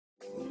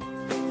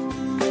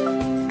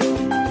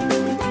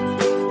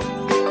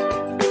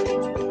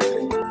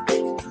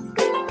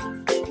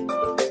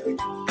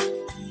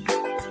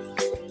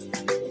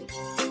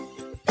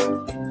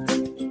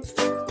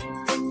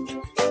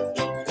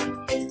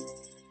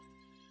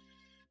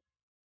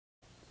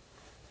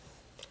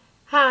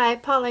Hi,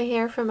 Paula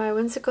here from my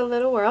whimsical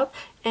little world,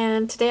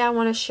 and today I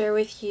want to share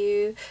with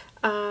you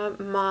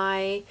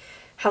my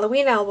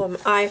Halloween album.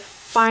 I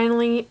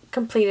finally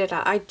completed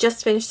it. I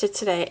just finished it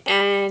today,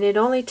 and it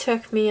only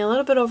took me a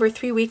little bit over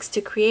 3 weeks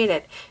to create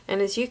it.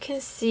 And as you can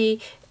see,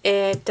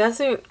 it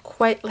doesn't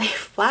quite lay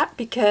flat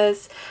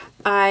because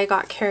I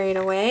got carried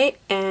away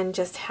and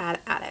just had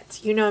at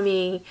it. You know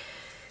me,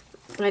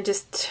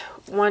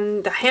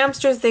 when the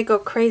hamsters, they go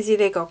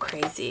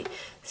crazy.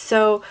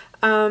 So,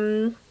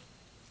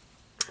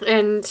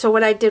 and so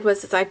what I did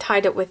was I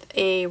tied it with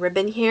a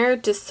ribbon here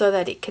just so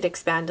that it could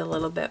expand a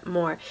little bit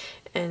more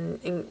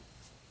and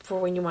for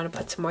when you want to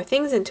put some more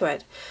things into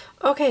it.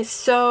 Okay,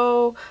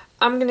 so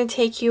I'm going to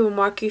take you and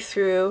walk you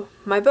through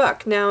my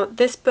book. Now,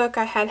 this book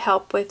I had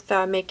help with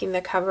making the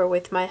cover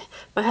with my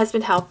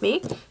husband helped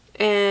me,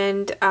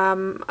 and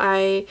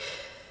I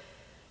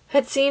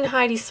had seen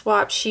Heidi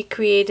Swapp. She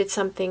created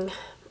something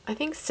I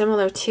think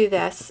similar to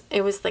this.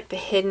 It was like the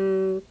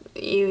hidden,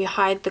 you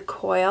hide the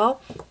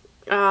coil.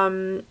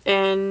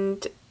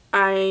 And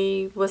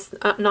I was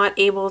not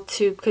able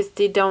to, because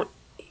they don't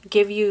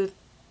give you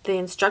the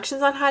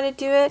instructions on how to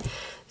do it.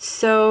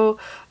 So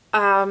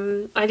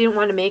I didn't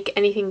want to make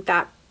anything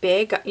that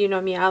big. You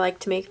know me, I like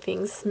to make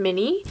things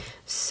mini.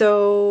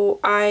 So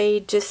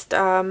I just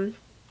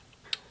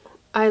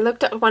I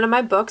looked at one of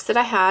my books that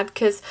I had,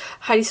 because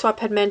Heidi Swapp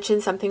had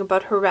mentioned something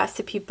about her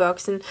recipe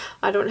books, and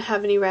I don't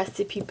have any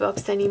recipe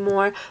books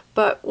anymore.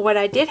 But what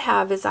I did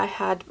have is I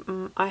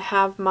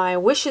have my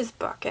wishes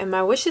book, and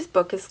my wishes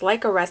book is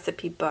like a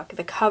recipe book,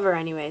 the cover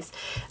anyways,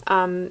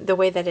 the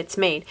way that it's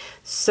made.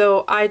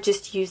 So I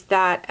just used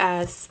that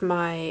as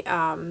my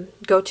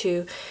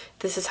go-to.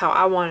 This is how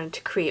I wanted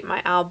to create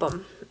my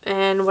album.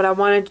 And what I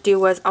wanted to do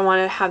was I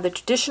wanted to have the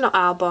traditional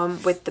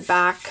album with the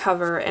back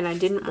cover, and I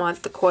didn't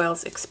want the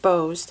coils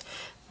exposed.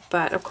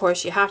 But of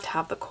course you have to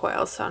have the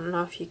coils, so I don't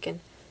know if you can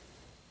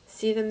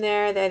see them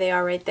there. There they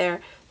are right there.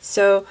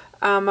 So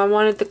I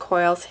wanted the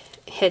coils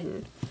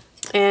hidden.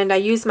 And I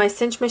used my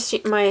cinch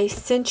machine, my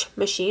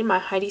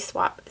Heidi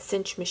Swapp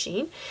cinch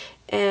machine.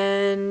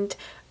 And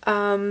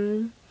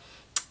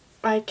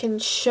I can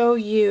show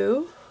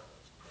you.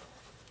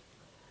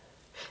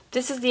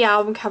 This is the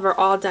album cover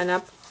all done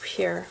up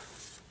here,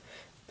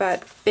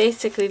 but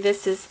basically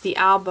this is the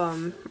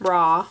album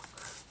raw,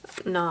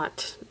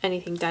 not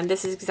anything done.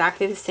 This is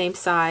exactly the same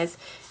size,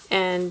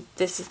 and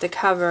this is the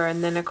cover,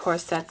 and then of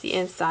course that's the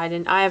inside,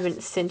 and I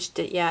haven't cinched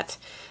it yet.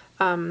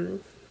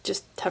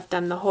 Just have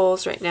done the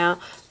holes right now.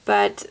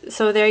 But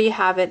so there you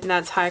have it, and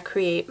that's how I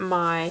create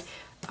my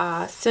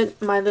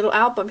my little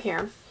album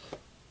here.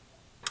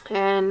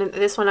 And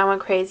this one I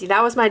went crazy.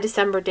 That was my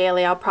December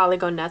daily. I'll probably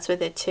go nuts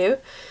with it too.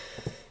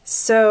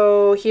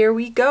 So here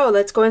we go.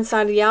 Let's go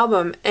inside of the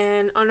album.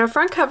 And on our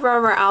front cover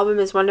of our album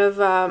is one of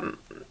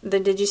the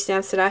Digi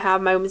stamps that I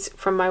have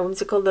from my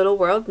whimsical little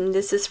world. And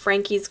this is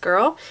Franky's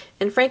Girl.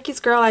 And Franky's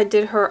Girl, I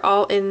did her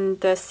all in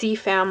the C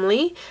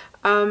family.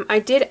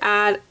 I did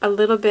add a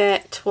little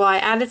bit, well, I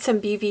added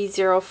some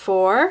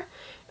BV04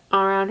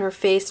 around her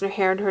face and her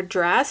hair and her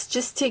dress,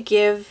 just to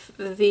give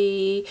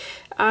the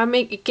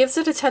it gives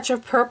it a touch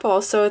of purple,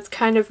 so it's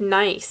kind of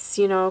nice,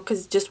 you know,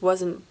 because it just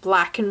wasn't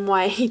black and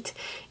white.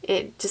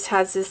 It just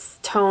has this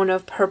tone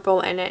of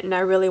purple in it, and I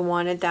really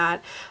wanted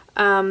that.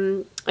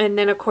 And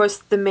then of course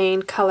the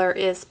main color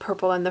is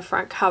purple in the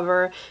front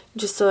cover,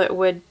 just so it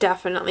would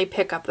definitely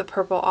pick up the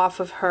purple off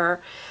of her.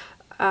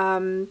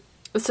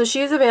 So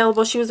she was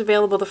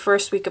available the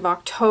first week of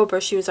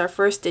October. She was our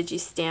first Digi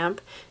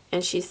stamp,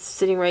 and she's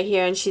sitting right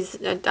here,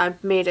 and I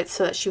made it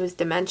so that she was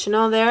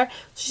dimensional there.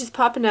 So she's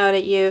popping out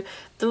at you.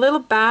 The little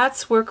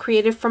bats were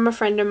created from a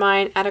friend of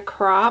mine at a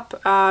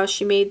crop.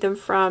 She made them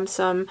from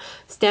some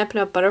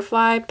Stampin' Up!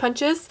 Butterfly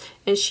punches,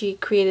 and she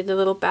created the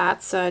little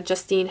bats.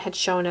 Justine had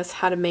shown us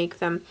how to make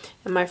them,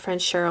 and my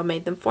friend Cheryl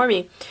made them for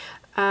me.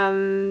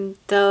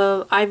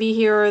 The ivy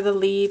here, or the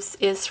leaves,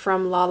 is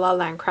from La La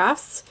Land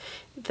Crafts.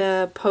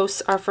 The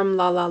posts are from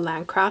La La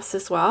Land Crafts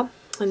as well.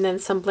 And then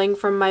some bling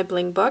from my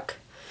bling book.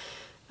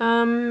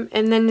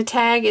 And then the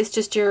tag is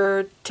just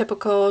your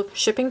typical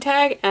shipping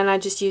tag, and I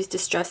just used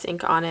distress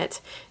ink on it.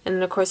 And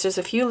then of course there's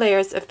a few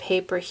layers of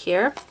paper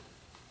here.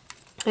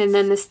 And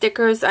then the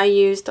stickers I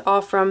used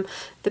all from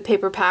the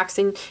paper packs.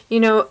 And you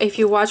know, if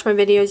you watch my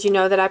videos, you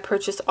know that I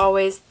purchase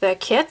always the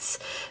kits.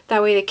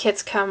 That way the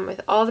kits come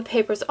with all the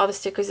papers, all the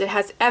stickers. It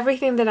has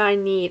everything that I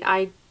need.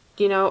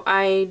 You know,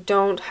 I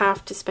don't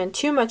have to spend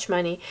too much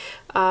money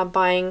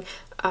buying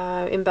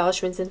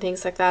embellishments and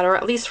things like that, or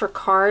at least for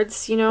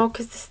cards, you know,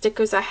 because the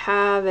stickers I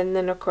have, and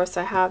then of course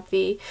I have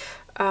the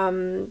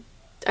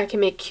I can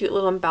make cute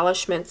little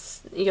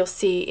embellishments you'll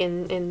see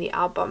in the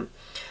album.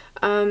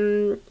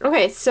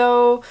 Okay,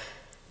 so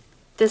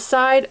the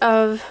side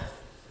of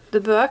the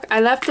book, I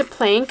left it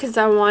plain because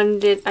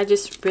I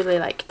just really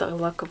like the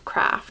look of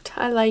craft.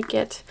 I like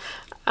it.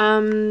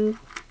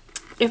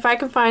 If I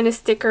can find a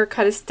sticker,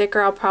 cut a sticker,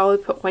 I'll probably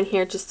put one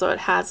here just so it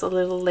has a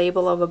little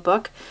label of a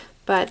book.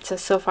 But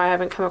so far I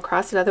haven't come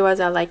across it. Otherwise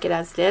I like it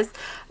as it is.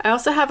 I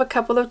also have a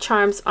couple of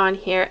charms on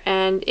here,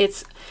 and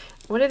it's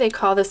what do they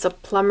call this, a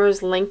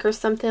plumber's link or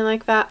something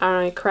like that? I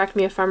don't know, correct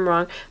me if I'm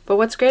wrong. But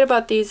what's great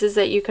about these is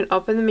that you can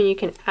open them and you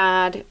can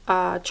add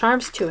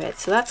charms to it.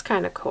 So that's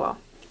kind of cool.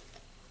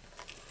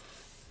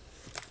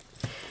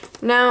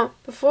 Now,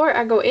 before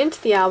I go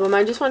into the album,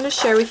 I just wanted to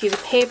share with you the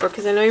paper,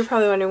 because I know you're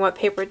probably wondering what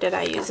paper did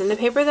I use. And the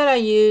paper that I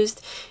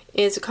used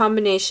is a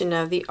combination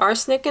of the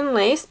Arsenic and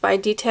Lace by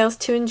Details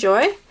to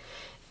Enjoy.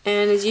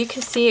 And as you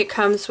can see, it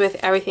comes with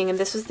everything, and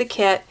this was the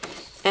kit.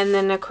 And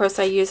then, of course,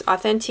 I use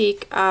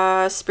Authentique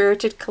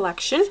Spirited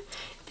Collection.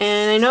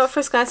 And I know at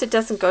first glance it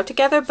doesn't go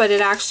together, but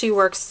it actually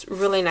works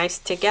really nice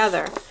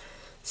together.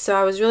 So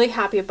I was really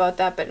happy about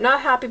that, but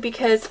not happy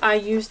because I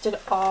used it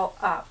all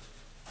up.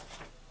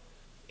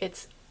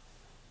 It's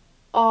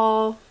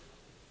all,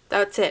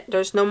 that's it.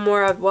 There's no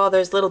more of, well,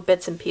 there's little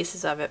bits and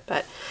pieces of it,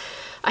 but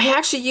I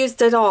actually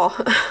used it all.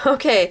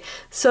 Okay,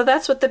 so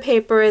that's what the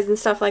paper is and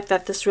stuff like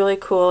that. This is really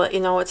cool. You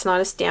know, it's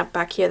not a stamp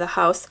back here, the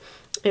house.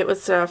 It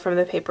was from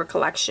the paper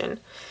collection.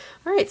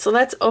 Alright, so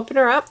let's open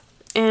her up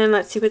and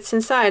let's see what's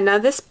inside. Now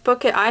this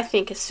book I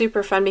think is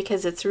super fun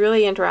because it's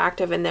really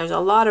interactive and there's a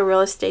lot of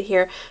real estate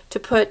here to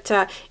put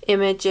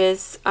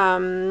images,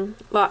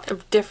 lot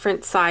of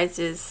different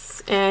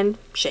sizes and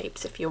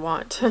shapes if you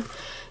want.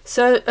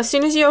 So as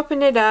soon as you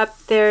open it up,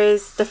 there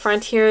is, the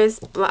front here is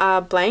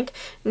blank.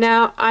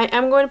 Now I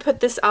am going to put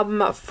this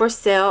album up for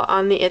sale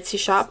on the Etsy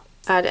shop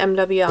at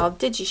MWL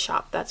Digi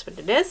shop. That's what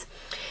it is.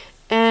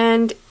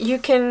 And you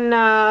can,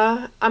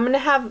 I'm going to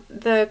have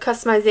the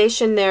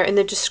customization there in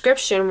the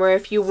description, where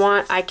if you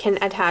want I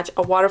can attach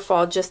a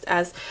waterfall, just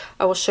as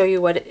I will show you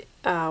what it,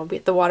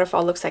 the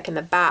waterfall looks like in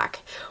the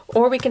back.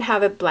 Or we can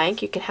have it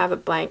blank. You can have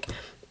it blank.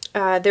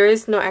 There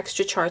is no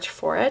extra charge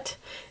for it.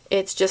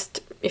 It's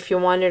just if you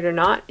want it or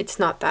not. It's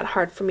not that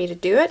hard for me to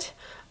do it.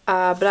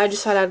 But I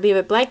just thought I'd leave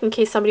it blank in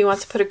case somebody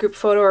wants to put a group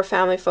photo or a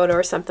family photo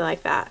or something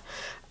like that.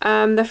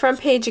 The front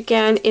page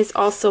again is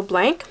also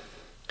blank.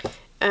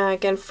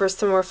 Again, for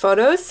some more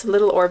photos,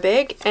 little or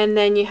big. And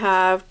then you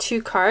have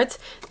 2 cards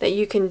that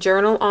you can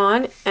journal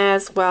on,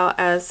 as well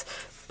as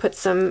put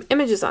some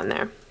images on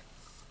there.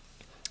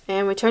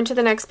 And we turn to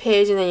the next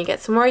page, and then you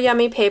get some more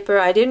yummy paper.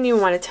 I didn't even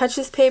want to touch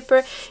this paper.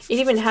 It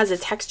even has a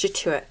texture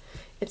to it.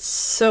 It's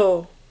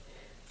so,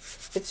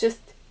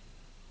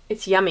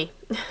 it's yummy.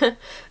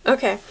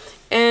 Okay,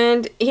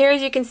 and here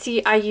as you can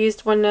see, I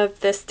used one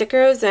of the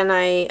stickers and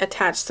I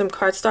attached some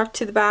cardstock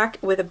to the back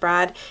with a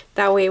brad.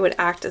 That way it would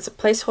act as a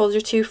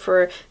placeholder too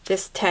for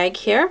this tag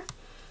here.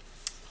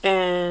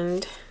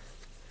 And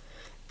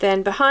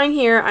then behind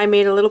here I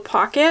made a little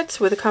pocket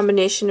with a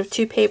combination of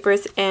 2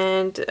 papers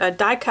and a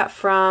die cut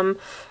from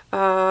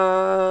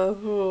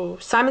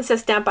Simon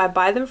Says Stamp I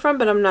buy them from,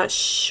 but I'm not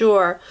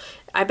sure.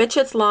 I bet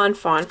you it's Lawn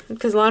Fawn,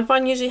 because Lawn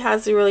Fawn usually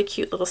has the really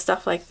cute little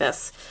stuff like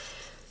this.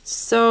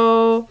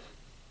 So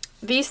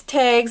these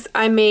tags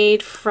I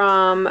made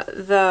from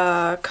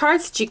the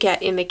cards that you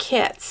get in the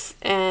kits,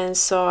 and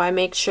so I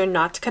make sure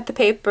not to cut the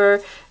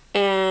paper,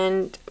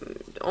 and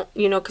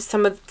you know, because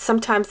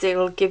sometimes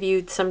it'll give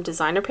you some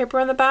designer paper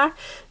on the back,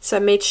 so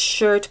I made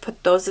sure to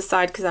put those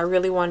aside because I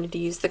really wanted to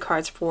use the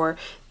cards for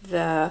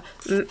the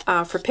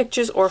for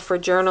pictures or for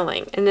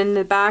journaling. And in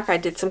the back I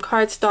did some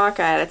cardstock,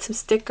 I added some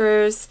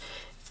stickers,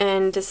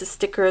 and this is a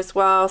sticker as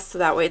well, so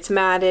that way it's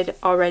matted,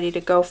 all ready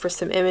to go for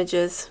some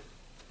images.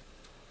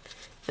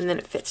 And then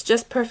it fits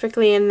just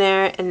perfectly in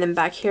there. And then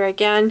back here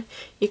again,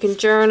 you can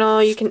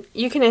journal, you can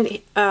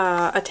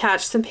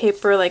attach some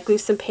paper, like glue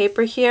some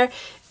paper here,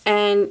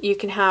 and you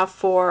can have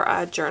for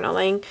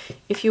journaling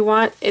if you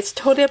want. It's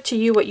totally up to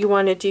you what you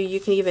want to do. You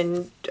can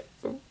even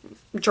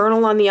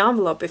journal on the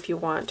envelope if you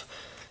want.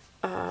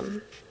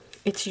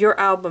 It's your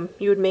album,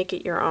 you would make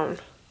it your own.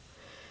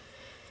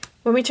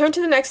 When we turn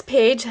to the next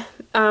page,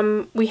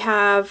 we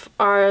have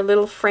our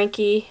little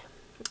Franky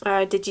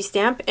Digi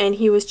stamp, and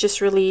he was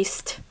just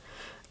released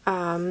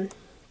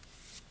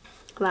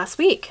last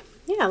week.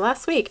 Yeah,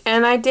 last week.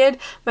 And I did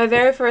my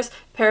very first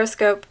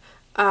Periscope,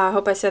 I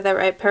hope I said that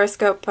right,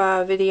 Periscope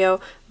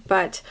video,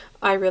 but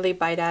I really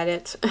bite at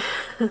it.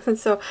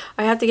 So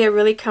I have to get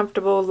really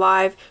comfortable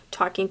live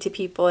talking to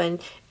people,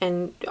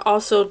 and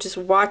also just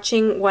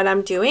watching what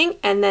I'm doing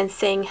and then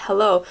saying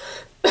hello.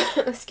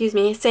 Excuse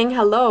me, saying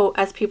hello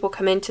as people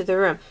come into the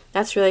room.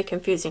 That's really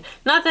confusing.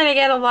 Not that I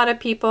get a lot of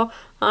people,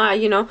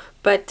 you know,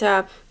 but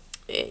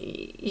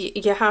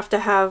you have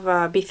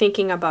to be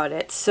thinking about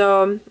it.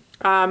 So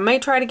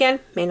might try it again,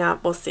 may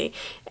not, we'll see.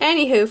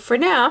 Anywho, for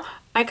now,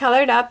 I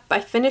colored up,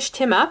 I finished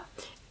him up,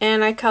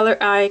 and I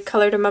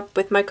colored him up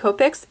with my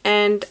Copics,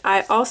 and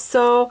I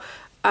also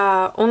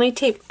only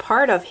taped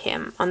part of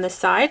him on the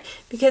side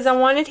because I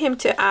wanted him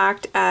to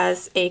act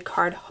as a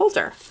card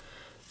holder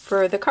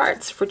for the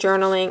cards, for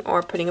journaling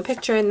or putting a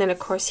picture. And then of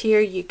course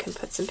here you can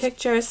put some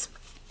pictures.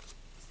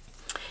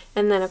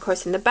 And then of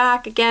course in the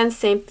back, again,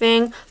 same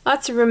thing,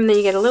 lots of room. And then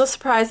you get a little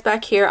surprise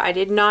back here. I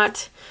did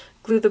not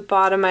glue the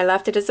bottom, I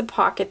left it as a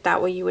pocket,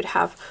 that way you would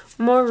have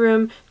more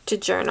room to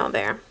journal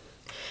there.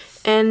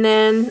 And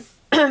then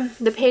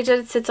the page that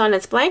it sits on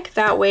is blank,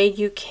 that way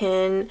you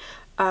can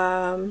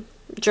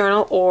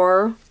journal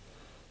or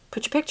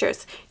put your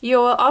pictures. You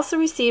will also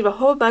receive a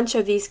whole bunch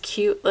of these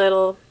cute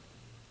little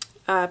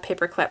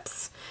paper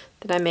clips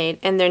that I made,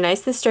 and they're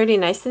nice and sturdy,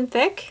 nice and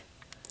thick.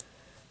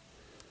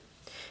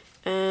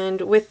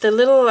 And with the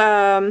little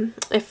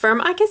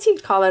ephemera, I guess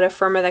you'd call it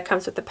ephemera that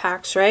comes with the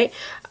packs, right?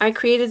 I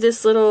created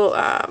this little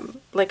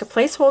like a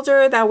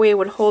placeholder, that way it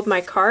would hold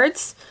my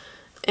cards,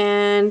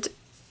 and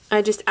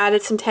I just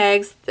added some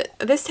tags.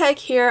 This tag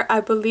here, I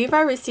believe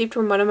I received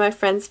from one of my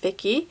friends,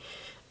 Vicky.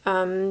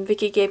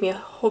 Vicky gave me a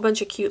whole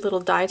bunch of cute little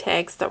die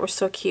tags that were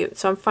so cute,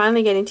 so I'm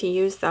finally getting to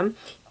use them.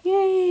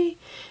 Yay!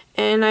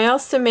 And I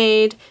also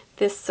made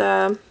this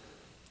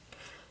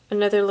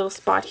another little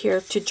spot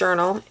here to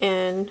journal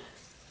and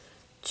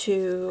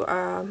to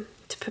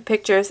put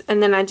pictures,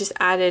 and then I just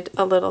added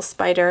a little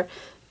spider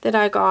that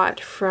I got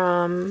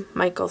from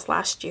Michael's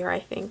last year, I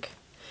think.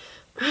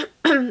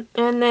 And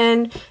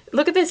then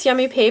look at this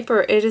yummy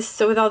paper. It is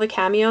so, with all the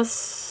cameos,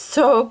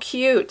 so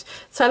cute.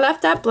 So I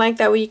left that blank,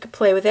 that way you could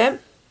play with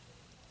it.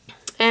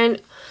 And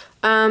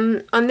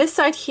on this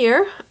side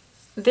here,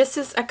 this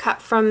is a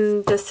cut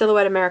from the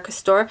Silhouette America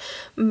store.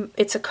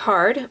 It's a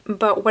card,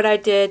 but what I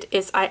did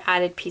is I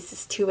added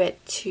pieces to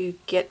it to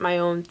get my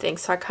own thing.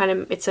 So I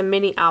it's a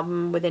mini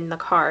album within the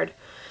card.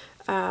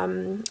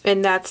 And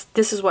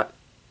this is what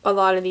a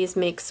lot of these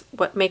makes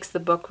the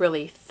book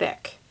really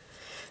thick.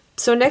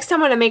 So next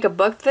time when I make a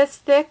book this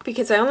thick,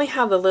 because I only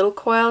have the little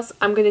coils,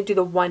 I'm going to do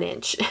the 1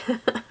 inch.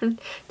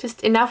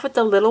 Just enough with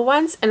the little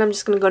ones, and I'm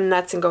just going to go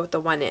nuts and go with the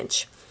 1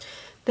 inch.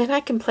 Then I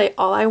can play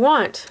all I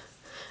want.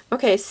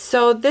 Okay,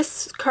 so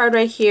this card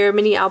right here,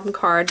 mini album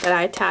card that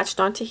I attached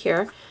onto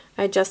here,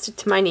 I adjusted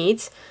to my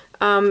needs.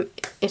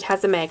 It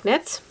has a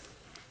magnet,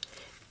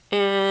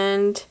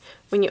 and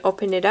when you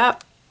open it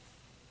up,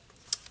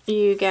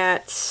 you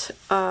get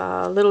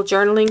a little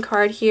journaling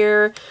card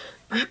here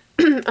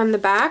on the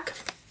back,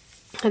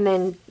 and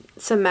then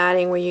some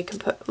matting where you can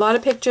put a lot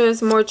of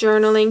pictures, more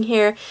journaling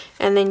here,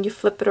 and then you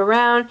flip it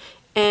around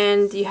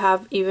and you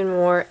have even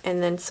more,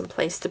 and then some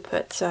place to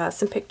put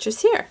some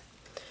pictures here.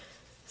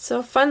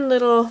 So fun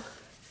little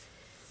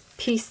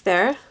piece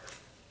there.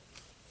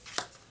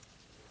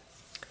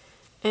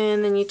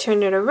 And then you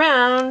turn it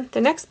around the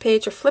next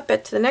page, or flip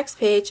it to the next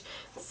page,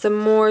 some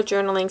more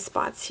journaling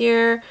spots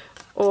here,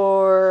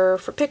 or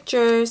for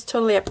pictures,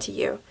 totally up to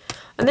you.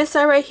 On this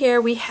side right here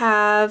we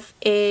have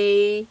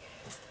a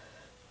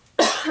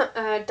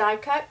die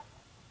cut,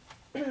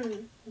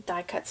 an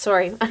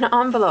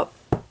envelope.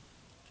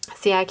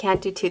 See, I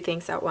can't do two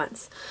things at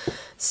once.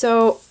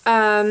 So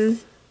I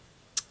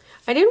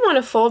didn't want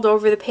to fold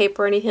over the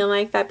paper or anything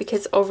like that,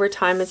 because over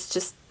time it's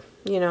just,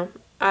 you know,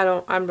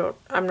 I'm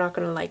not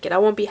gonna like it. I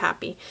won't be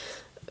happy.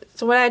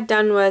 So what I'd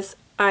done was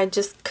I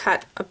just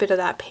cut a bit of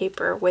that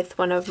paper with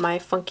one of my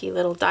funky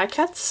little die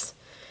cuts,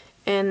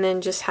 and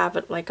then just have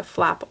it like a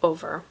flap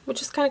over,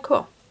 which is kind of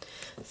cool.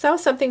 So that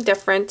was something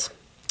different.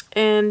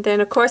 And then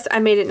of course I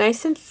made it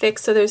nice and thick,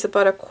 so there's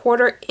about a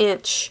 1/4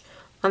 inch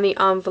on the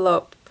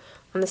envelope,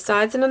 on the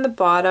sides and on the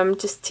bottom,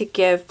 just to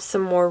give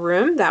some more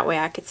room. That way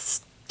I could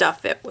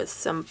stuff it with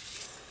some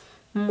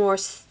more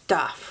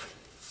stuff.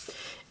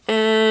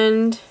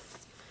 And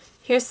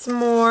here's some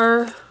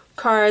more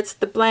cards.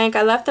 The blank,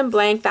 I left them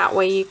blank, that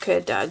way you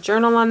could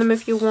journal on them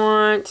if you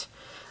want.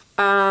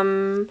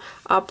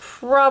 I'll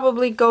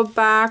probably go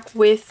back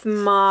with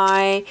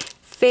my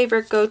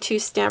favorite go-to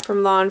stamp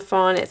from Lawn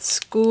Fawn. It's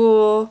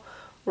Schoolhouse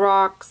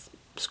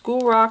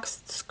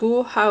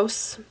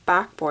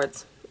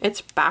Backboards.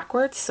 It's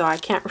backwards, so I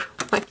can't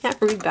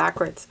read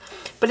backwards.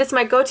 But it's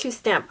my go-to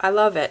stamp. I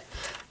love it.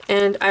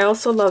 And I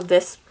also love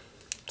this,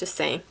 just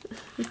saying.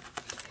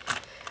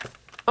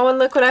 Oh, and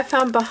look what I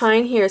found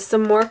behind here.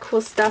 Some more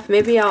cool stuff.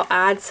 Maybe I'll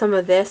add some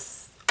of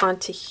this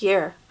onto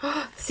here.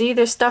 See,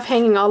 there's stuff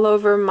hanging all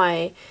over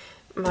my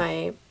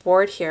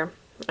board here.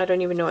 I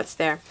don't even know what's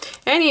there.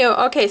 Anyway,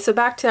 okay, so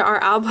back to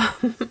our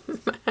album.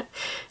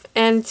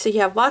 And so you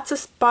have lots of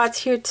spots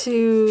here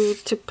to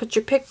put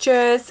your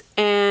pictures,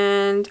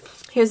 and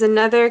here's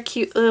another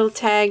cute little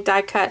tag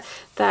die cut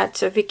that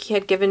Vicky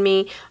had given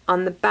me.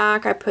 On the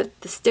back I put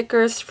the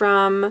stickers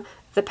from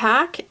the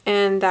pack,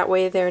 and that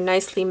way they're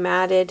nicely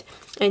matted,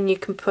 and you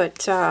can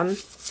put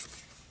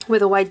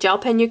with a white gel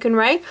pen you can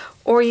write,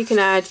 or you can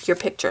add your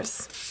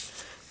pictures.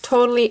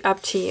 Totally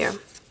up to you.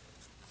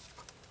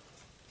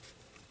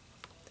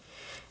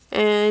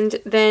 And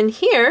then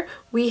here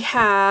we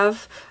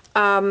have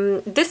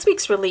this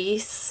week's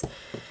release,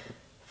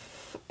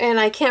 and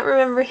I can't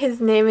remember his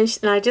name, and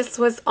I just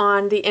was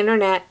on the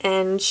internet,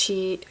 and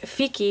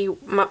Fiki,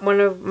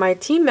 one of my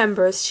team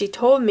members, she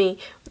told me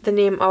the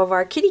name of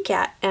our kitty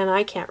cat, and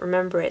I can't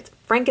remember it.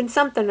 Franken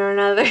something or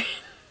another.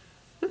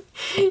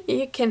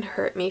 You can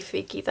hurt me,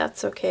 Fiki,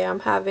 that's okay. I'm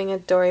having a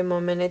Dory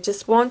moment. It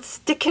just won't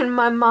stick in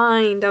my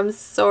mind. I'm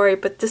sorry,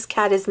 but this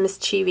cat is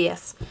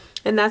mischievous,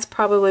 and that's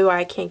probably why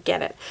I can't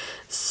get it.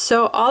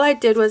 So all I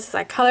did was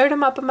I colored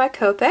him up in my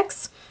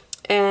Copics,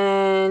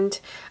 and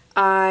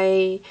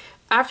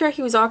after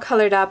he was all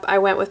colored up, I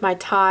went with my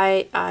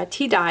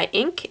tea dye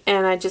ink,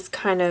 and I just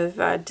kind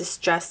of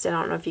distressed it. I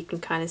don't know if you can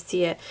kind of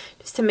see it,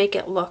 just to make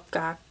it look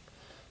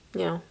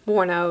you know,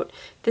 worn out.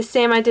 The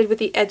same I did with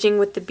the edging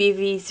with the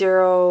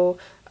BV01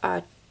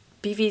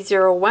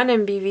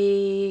 and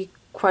BV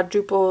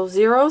quadruple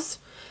zeros.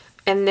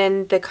 And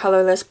then the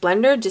colorless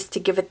blender just to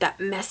give it that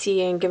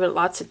messy and give it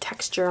lots of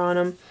texture on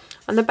them.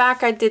 On the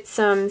back I did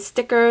some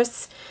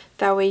stickers,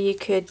 that way you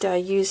could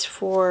use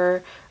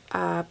for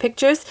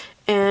pictures,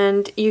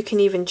 and you can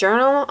even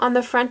journal on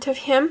the front of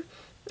him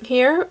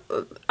here.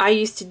 I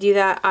used to do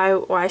that,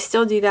 I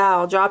still do that.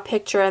 I'll draw a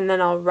picture and then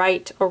I'll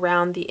write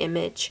around the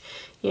image,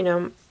 you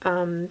know,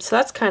 so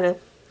that's kind of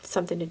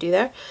something to do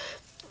there.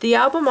 The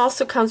album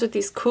also comes with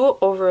these cool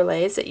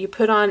overlays that you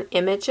put on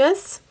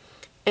images.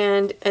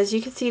 And as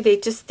you can see, they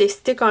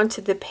stick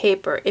onto the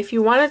paper. If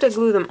you wanted to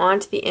glue them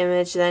onto the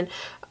image, then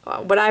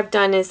what I've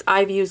done is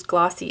I've used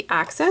Glossy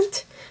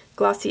Accent.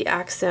 Glossy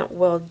Accent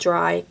will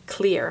dry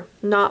clear,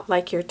 not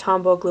like your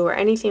Tombow glue or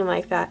anything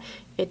like that.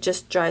 It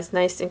just dries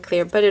nice and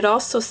clear, but it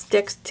also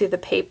sticks to the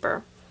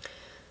paper.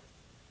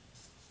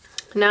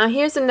 Now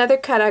here's another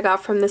cut I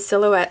got from the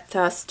Silhouette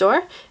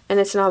store, and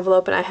it's an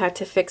envelope, and I had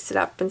to fix it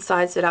up and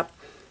size it up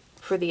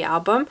for the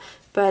album.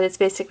 But it's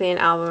basically an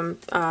album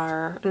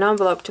or an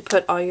envelope to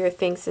put all your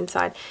things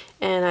inside,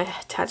 and I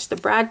attached the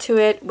brad to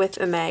it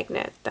with a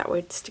magnet that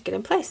would stick it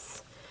in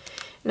place.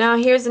 Now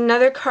here's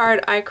another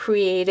card I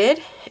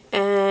created,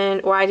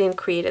 and well, I didn't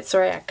create it,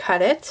 sorry, I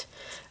cut it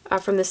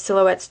from the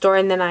Silhouette store,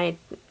 and then I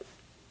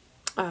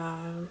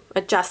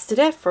adjusted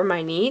it for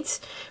my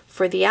needs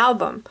for the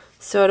album.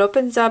 So it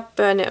opens up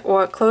and it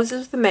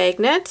closes with the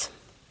magnet.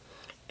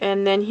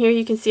 And then here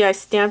you can see I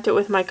stamped it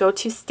with my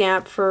go-to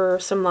stamp for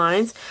some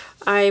lines.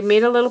 I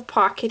made a little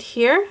pocket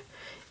here,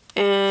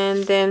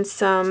 and then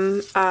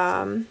some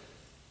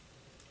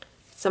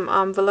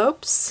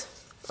envelopes,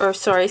 or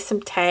sorry,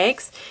 some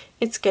tags.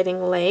 It's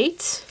getting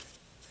late.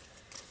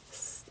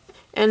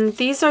 And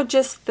these are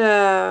just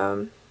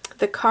the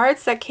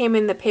cards that came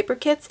in the paper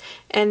kits,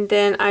 and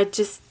then I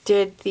just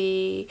did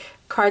the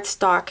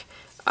cardstock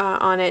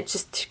on it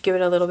just to give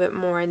it a little bit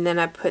more, and then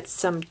I put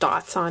some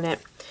dots on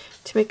it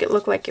to make it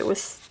look like it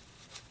was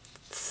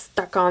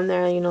stuck on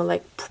there, you know,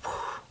 like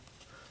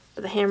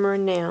with a hammer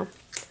and nail.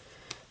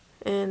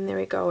 And there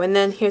we go. And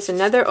then here's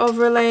another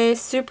overlay,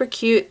 super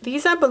cute.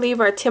 These I believe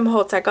are Tim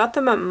Holtz. I got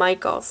them at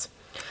Michael's.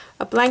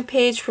 A blank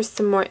page for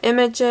some more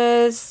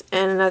images,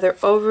 and another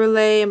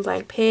overlay and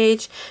blank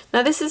page.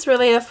 Now this is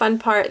really a fun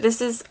part.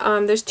 This is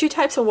there's two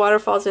types of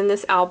waterfalls in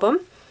this album,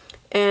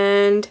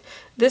 and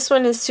this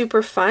one is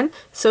super fun.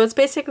 So it's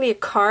basically a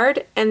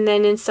card, and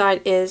then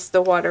inside is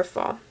the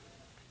waterfall.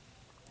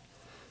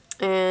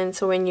 And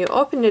so when you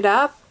open it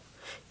up,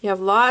 you have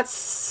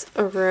lots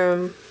of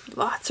room,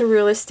 lots of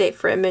real estate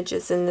for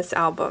images in this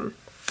album.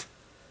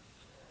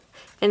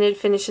 And it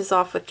finishes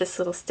off with this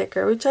little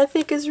sticker, which I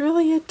think is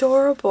really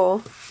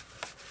adorable.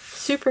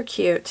 Super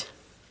cute.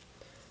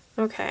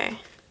 Okay.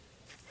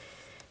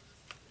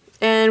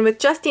 And with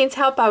Justine's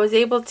help, I was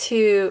able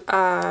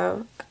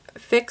to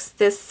fix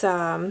this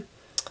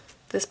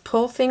this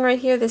pull thing right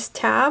here, this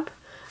tab.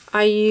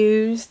 I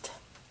used...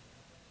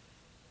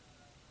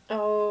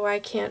 Oh, I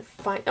can't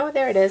find... Oh,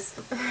 there it is.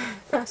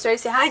 I was trying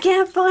to say, I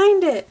can't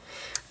find it.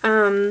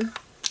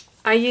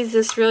 I use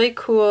this really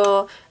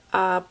cool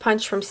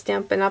punch from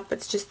Stampin' Up.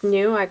 It's just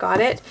new. I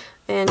got it.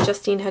 And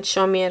Justine had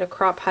shown me at a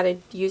crop how to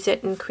use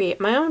it and create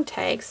my own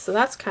tags. So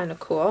that's kind of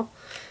cool.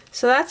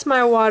 So that's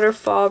my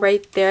waterfall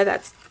right there.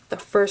 That's the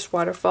first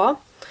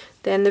waterfall.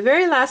 Then the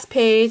very last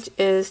page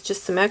is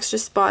just some extra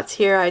spots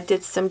here. I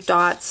did some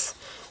dots,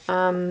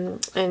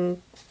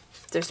 and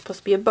there's supposed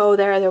to be a bow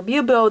there. There'll be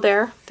a bow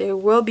there. There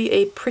will be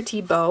a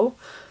pretty bow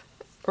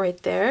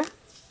right there.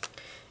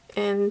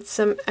 And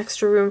some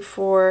extra room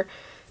for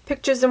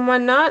pictures and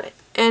whatnot.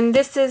 And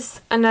this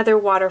is another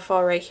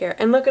waterfall right here.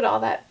 And look at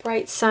all that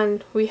bright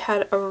sun. We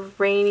had a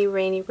rainy,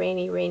 rainy,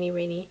 rainy, rainy,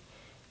 rainy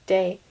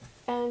day.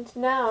 And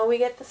now we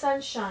get the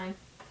sunshine.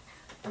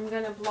 I'm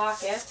going to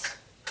block it.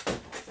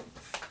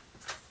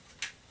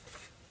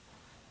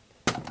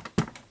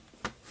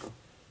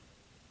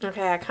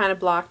 Okay, I kind of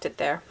blocked it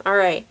there.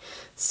 Alright,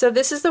 so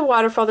this is the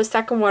waterfall, the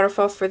second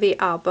waterfall for the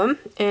album.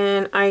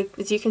 And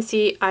as you can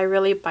see, I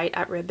really bite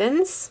at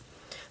ribbons.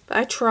 But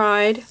I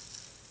tried.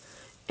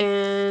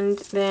 And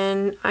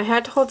then I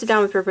had to hold it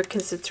down with rubber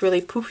because it's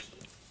really poofy.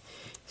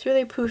 It's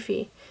really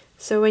poofy.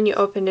 So when you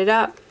open it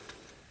up,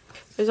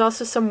 there's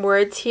also some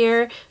words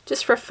here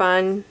just for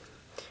fun.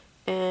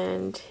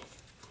 And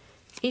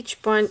each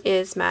one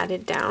is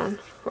matted down,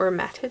 or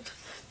matted.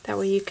 That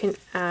way you can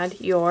add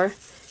your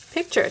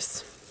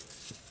pictures.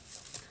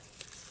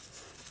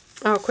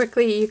 Oh,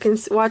 quickly, you can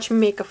watch me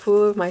make a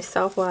fool of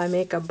myself while I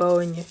make a bow,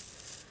 and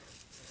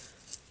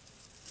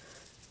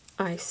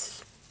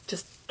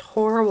just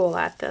horrible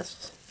at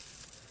this.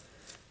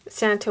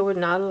 Santa would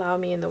not allow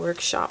me in the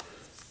workshop.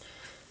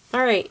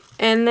 Alright,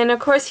 and then of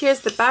course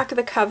here's the back of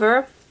the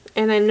cover,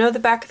 and I know the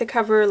back of the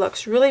cover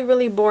looks really,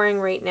 really boring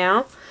right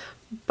now,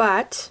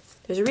 but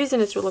there's a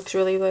reason it looks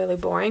really, really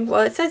boring.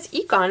 Well, it says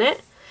Eek on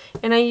it,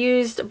 and I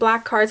used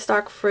black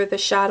cardstock for the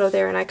shadow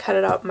there, and I cut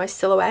it out my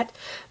silhouette.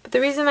 But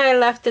the reason I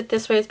left it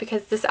this way is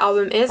because this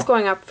album is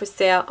going up for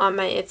sale on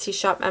my Etsy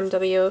shop,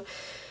 MWLW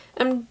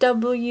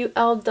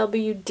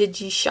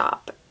Digi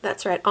shop.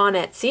 That's right, on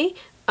Etsy.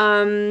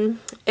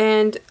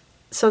 And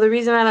so the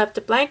reason I left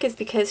it blank is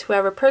because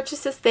whoever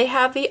purchases, they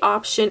have the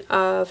option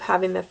of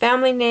having the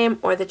family name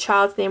or the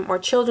child's name or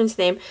children's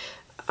name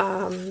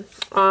on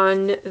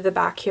the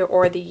back here,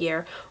 or the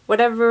year,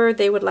 whatever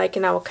they would like,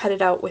 and I will cut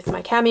it out with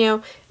my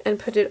Cameo and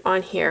put it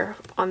on here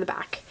on the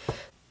back.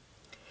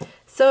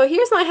 So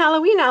here's my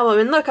Halloween album,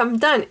 and look, I'm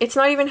done. It's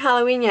not even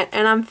Halloween yet,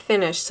 and I'm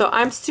finished. So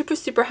I'm super,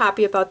 super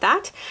happy about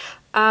that.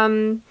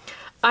 I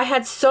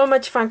had so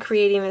much fun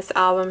creating this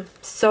album.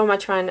 So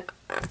much fun.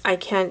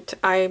 I'm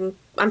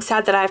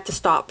sad that I have to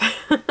stop.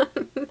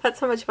 That's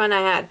how much fun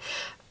I had.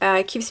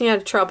 It keeps me out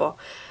of trouble.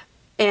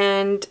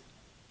 And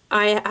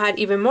I had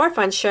even more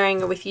fun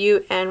sharing it with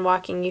you and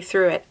walking you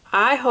through it.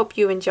 I hope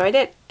you enjoyed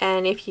it,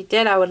 and if you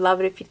did, I would love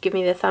it if you'd give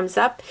me the thumbs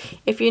up.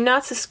 If you're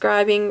not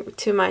subscribing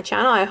to my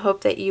channel, I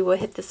hope that you will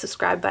hit the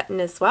subscribe button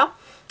as well.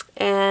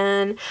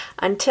 And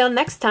until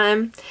next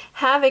time,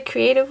 have a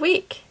creative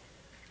week.